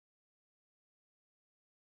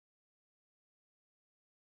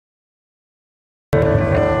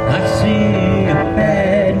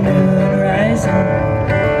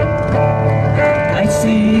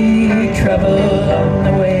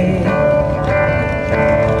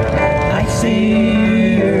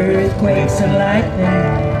lightning.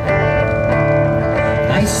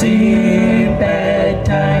 I see bad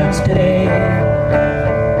times today.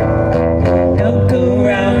 Don't go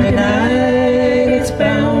around tonight, it's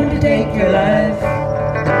bound to take your life.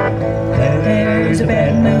 There's a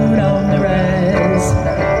bad moon on the rise.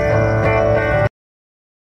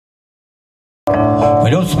 We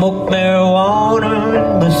don't smoke marijuana in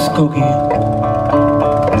Muskogee.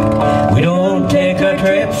 We don't take our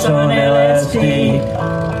trips on LSD.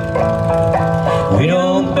 We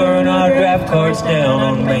don't burn our draft cards down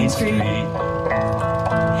on Main Street.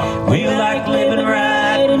 We like living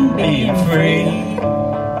right and being free.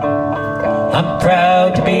 I'm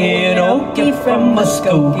proud to be an Okie from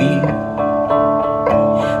Muskogee,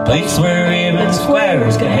 place where even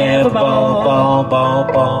squares can have a ball, ball, ball,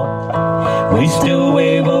 ball. We still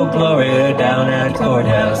wave Old Gloria down at the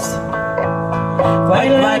courthouse.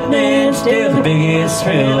 White lightning still the biggest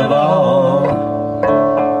thrill of all.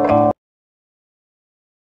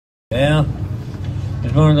 Yeah,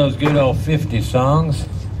 it's one of those good old 50 songs.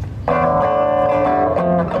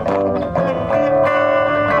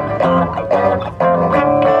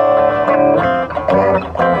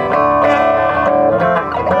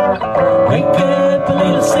 Wake up,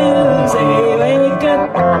 little Susie, wake up.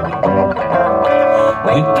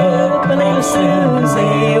 Wake up, little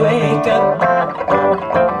Susie, wake up.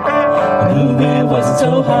 The movie wasn't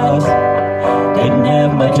so hot, didn't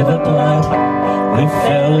have much of a plot. We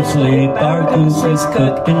fell asleep, our goose is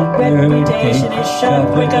cooked and reputation is shot.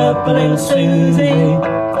 Wake up, little Susie,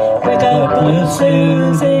 wake up, little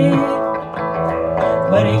Susie.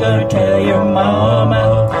 What are you gonna tell your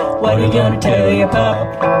mama? What are you gonna tell your pop?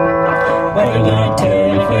 What are you gonna tell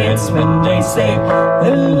your friends when they say,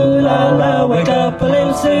 ooh la la, wake up,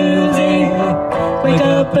 little Susie, wake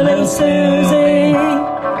up, little Susie.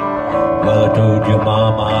 Well, I told your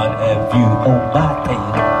mama I'd have you on my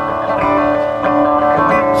tail.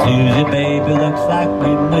 Susie, baby, looks like we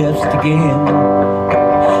missed again.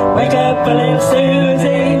 Wake up, little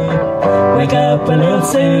Susie, wake up, little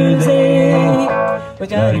Susie. We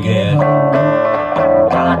got again.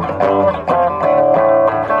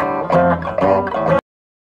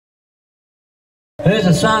 There's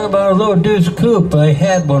a song about a little deuce coupe. I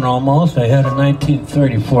had one almost. I had a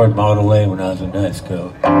 1934 Model A when I was in high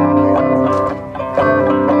school.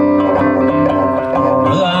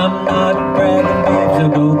 Well, I'm not bragging, babe, so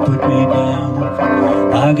don't put me down.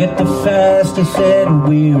 I get the fastest set of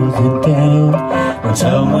wheels in town. When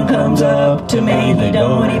someone comes up to me, they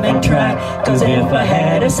don't even try. Cause if I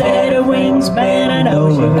had a set of wings, man, I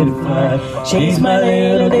know I could fly. She's my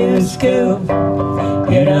little deuce coupe.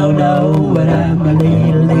 You don't know what I'm a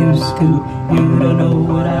little deuce coupe. You don't know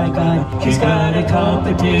what I got. She's got a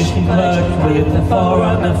competition clutch with a 4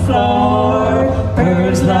 on the floor.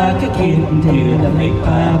 Purrs like a kitten till the big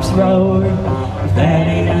pipes roar. If that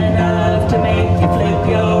ain't enough to make you flip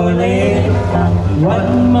your lid,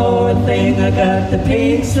 one more thing, I got the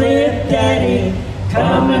pink slip daddy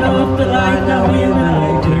coming off the light. Now when the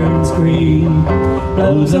light turns green,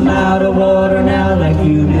 blows them out of water now like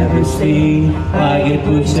you never seen. I get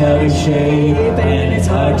pushed out of shape and it's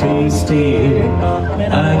hard to steer,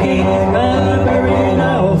 and I get rubber in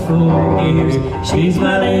all 4 gears. She's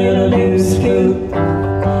my little deuce coupe.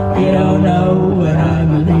 You don't know what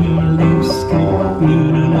I'm a little deuce coupe.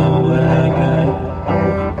 You don't know what I got.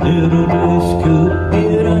 Little deuce coupe.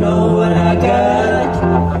 You don't know what I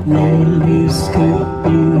got. Little deuce coupe.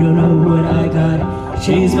 You don't know what I got.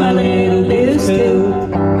 She's my little deuce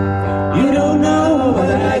coupe. You don't know what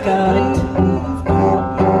I got.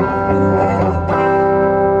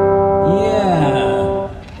 Yeah,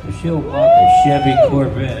 she'll walk a Chevy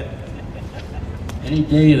Corvette any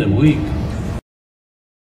day of the week.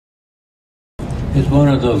 It's one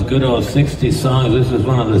of those good old 60s songs. This is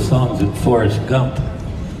one of the songs in Forrest Gump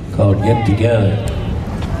called Get Together.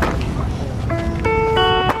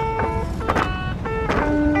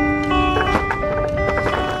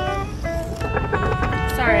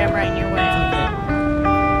 Sorry, I'm right in your way.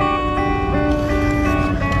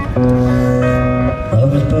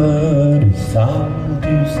 Love is but a song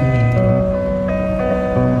to sing.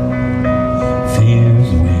 Fears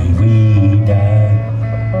where we die.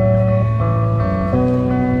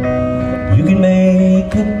 You can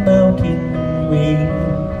make a mountain rain,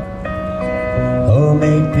 or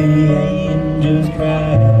make the angels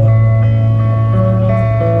cry.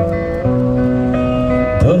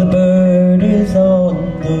 Though the bird is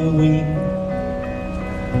on the wing,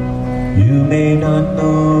 you may not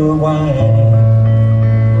know why.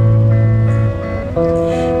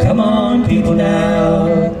 Come on, people now,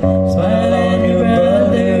 smile at your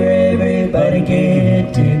brother. Everybody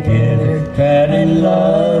get together, try to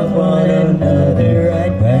love one another.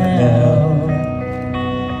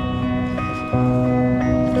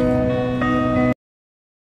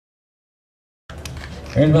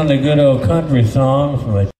 Here's one of the good old country songs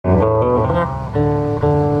from a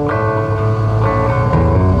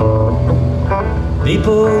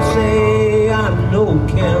people say I'm no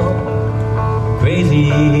count,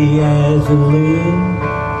 crazy as a loon.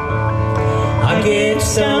 I get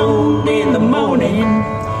stoned in the morning,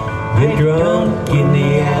 get drunk in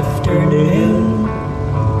the afternoon.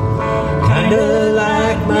 Kinda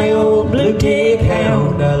like my old blue tick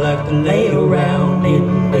hound, I like to lay around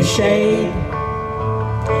in the shade.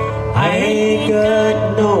 I ain't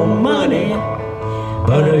got no money,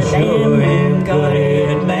 but I sure ain't got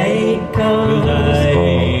it made, 'cause I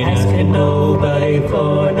ain't asking nobody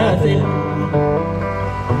for nothing.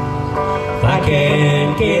 If I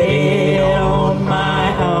can't get it on my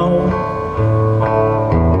own.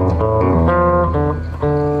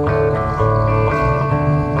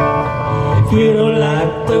 If you don't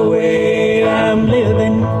like the way I'm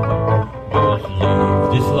living, just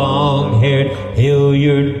leave this long-haired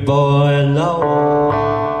Hillyard boy alone.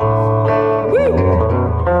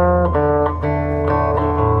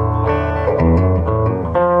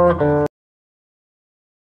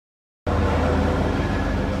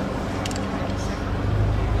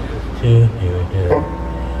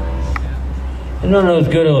 And one of those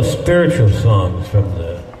good old spiritual songs from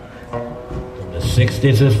the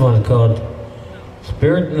 60s. This one called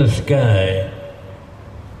Spirit in the Sky.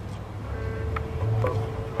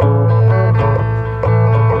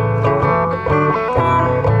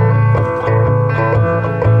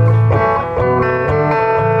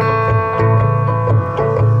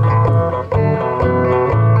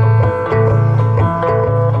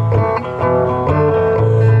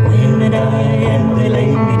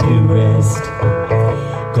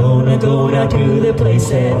 To the place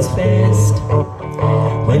that's best.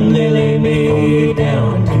 When they lay me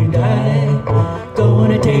down to die,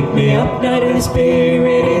 gonna take me up now to the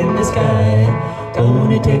spirit in the sky.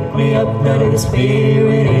 Gonna take me up now to the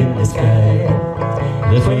spirit in the sky.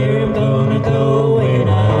 That's where I'm gonna go when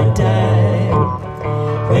I die.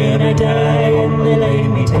 When I die and they lay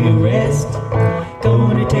me to rest,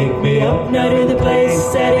 gonna take me up now to the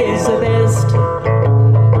place that is the best.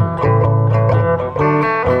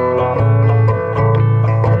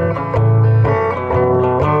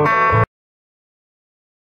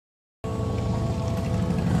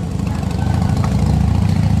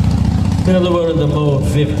 Another one of the old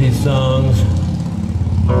 50s songs.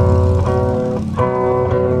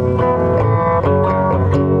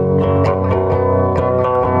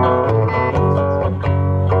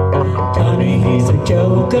 Johnny, he's a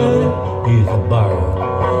joker, he's a bird.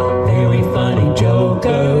 Very funny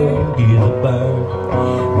joker, he's a bird.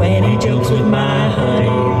 When he jokes with my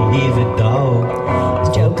honey, he's a dog. He's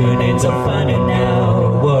joking, it's so funny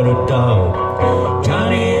now, what a dog.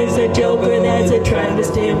 Johnny is a joker that's trying to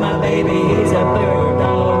steal my baby, he's a bird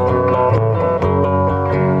dog.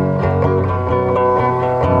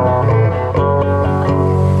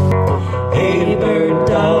 Hey bird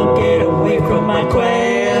dog, get away from my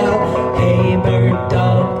quail. Hey bird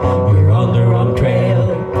dog, you're on the wrong trail.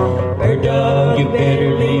 Bird dog, you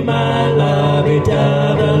better leave my lovey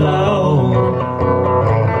dove alone.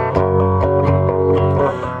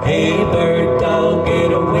 Hey bird dog,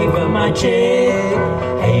 get away from my chick.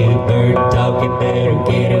 Hey bird dog, you better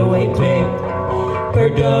get away quick.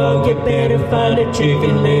 Bird dog, you better find a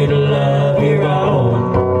chicken little of your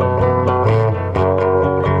own.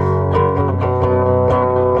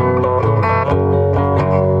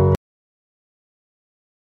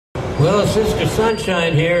 Well, Sister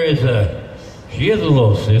Sunshine here she is a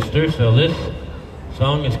little sister, so this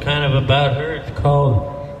song is kind of about her. It's called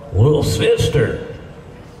Little Sister.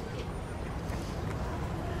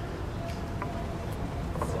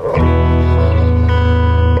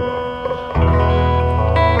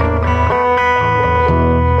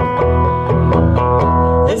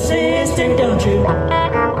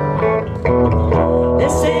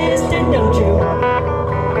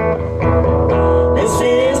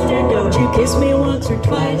 Kiss me once or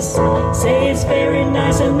twice, say it's very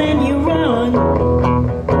nice, and then you run.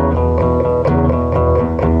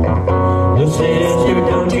 Little sister,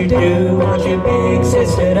 don't you do what your big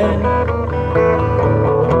sister done.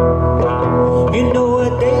 You know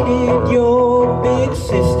what they did, your big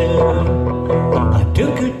sister? I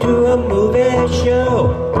took her to a movie show.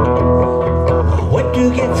 I went to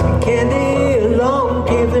get some candy along,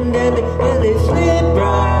 give them daddy, and they slipped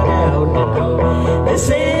right out the door. Little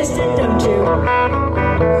sister, don't you?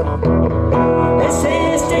 Little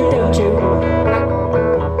sister, don't you?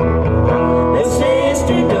 Little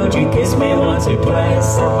sister, don't you kiss me once or twice?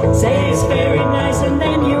 Say it's very nice and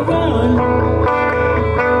then you run.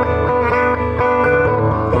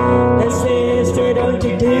 Little sister, don't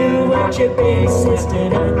you do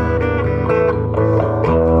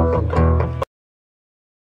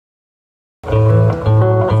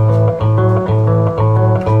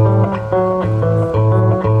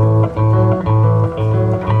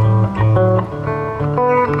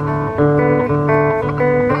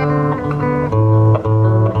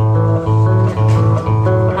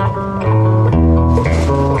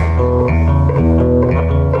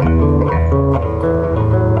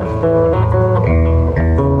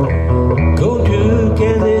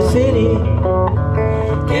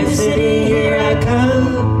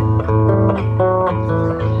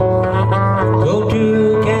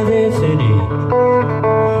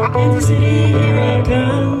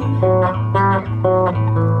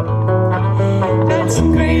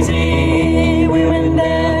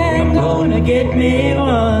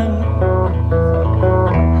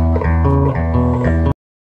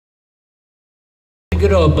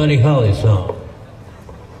Good old Buddy Holly song.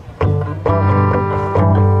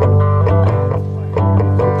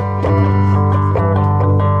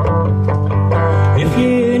 If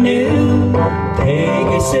you knew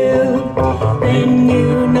Peggy Sue, then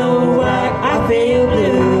you know why I feel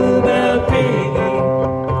blue about Peggy.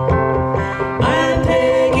 I'm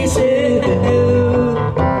Peggy Sue.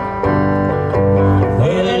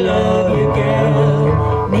 Well, I love you,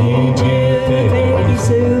 gal. Need you, Peggy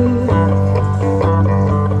Sue.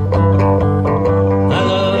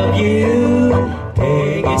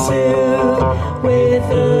 With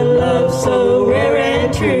a love so rare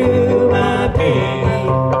and true, my Peggy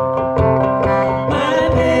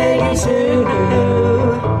Sue.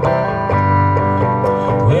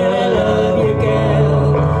 Well, I love you,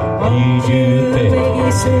 gal. Need you,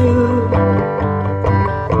 Peggy Sue.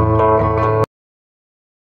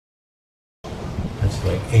 That's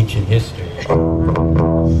like ancient history.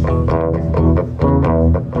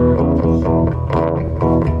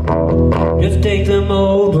 Just take some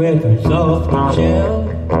old records off the shelf.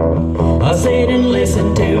 I'll sit and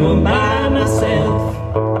listen to them by myself.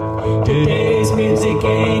 Today's music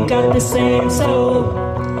ain't got the same soul.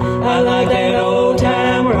 I like that old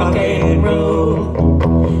time rock and roll.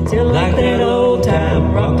 Still like that old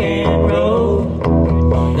time rock and roll.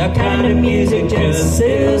 That kind of music just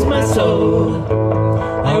soothes my soul.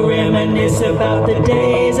 I reminisce about the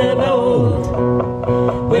days of old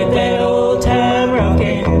with that old time rock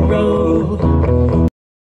and roll.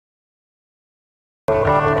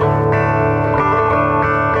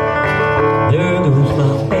 There goes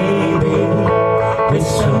my baby with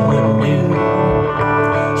someone new.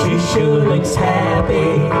 She sure looks happy,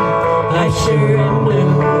 I sure am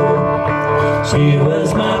blue. She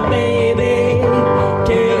was my baby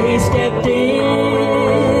till he stepped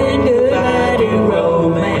in. Goodbye to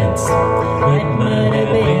romance, it might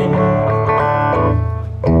have been.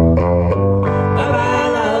 Bye-bye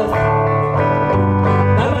love,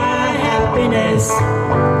 bye-bye happiness.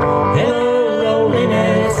 Hello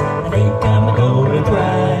loneliness, I think I'm gonna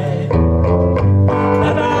cry.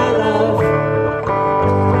 Bye-bye love,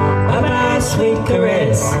 bye-bye sweet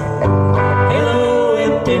caress. Hello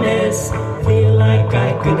emptiness, I feel like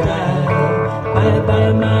I could die.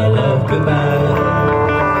 Bye-bye my love,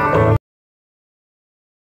 goodbye.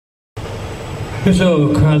 Here's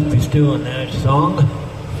old Crosby, Still and Nash song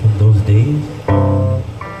from those days.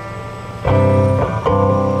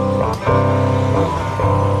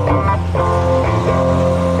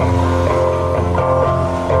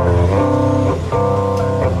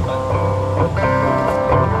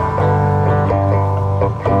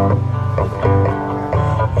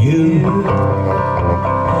 You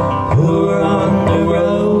who are on the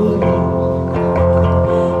road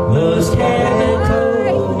must have a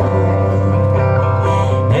code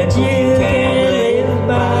that you can live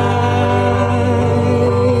by,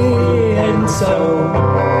 and so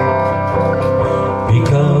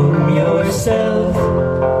become yourself,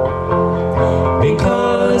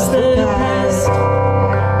 because the past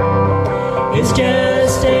is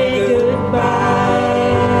just a goodbye.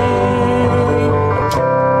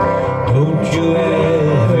 Don't you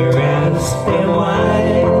ever ask them why.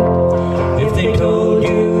 If they told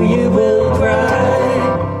you, you will cry.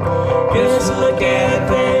 Just look at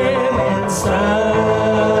them and sigh,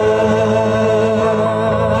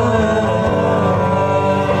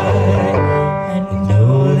 and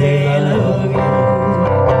know they love you.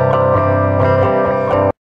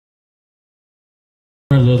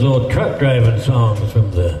 One of those old truck driving songs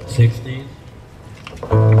from the 60s.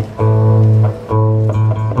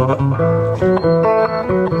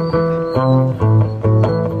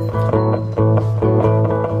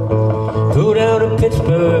 Go down to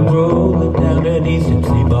Pittsburgh, rolling down that eastern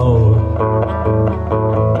seaboard.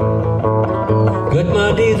 Got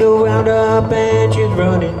my diesel wound up and you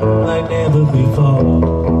running like never before.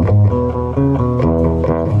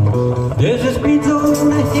 There's a speed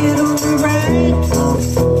zone ahead on the right.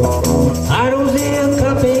 I don't see a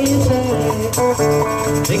cop inside.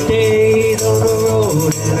 6 days on the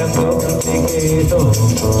road and I'm gonna take it home.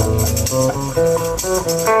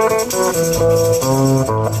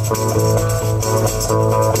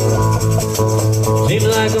 Seems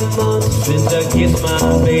like a month since I kissed my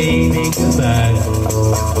baby goodbye.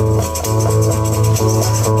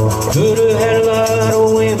 Could have had a lot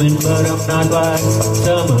of women, but I'm not like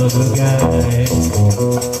some other guy.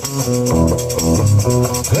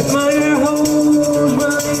 Cut my air hose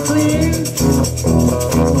running clear,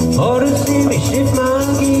 ought to see me shift my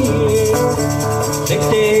gear. 6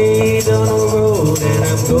 days on the road and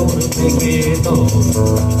I'm gonna take it home.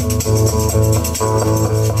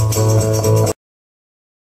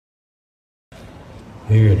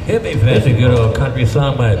 Here at Hippy Fest, a good old country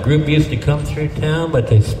song by a group used to come through town, but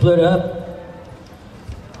they split up.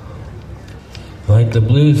 Like the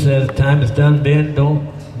blues says, time is done then,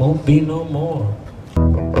 won't be no more.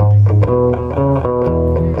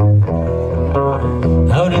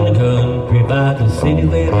 Out in the country by the city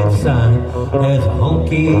limit sign, there's a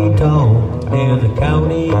honky tonk near the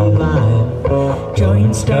county line.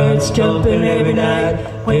 Joint starts jumping every night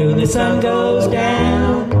when the sun goes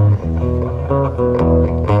down.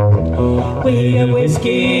 We got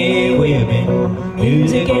whiskey, women,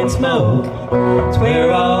 music and smoke. It's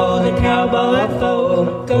where all the cowboy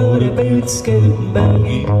folk go to boot, scoot and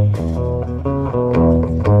boogie.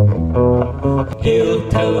 Heel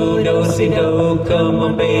toe, do-si-do, come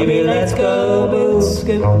on baby, let's go boot,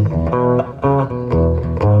 scoot.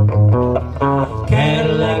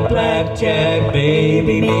 Cadillac, blackjack,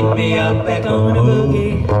 baby, meet me up back on the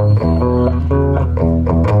boogie.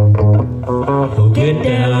 Get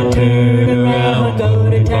down, turn around, go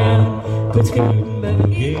to town, quit scooting,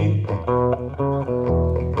 baby.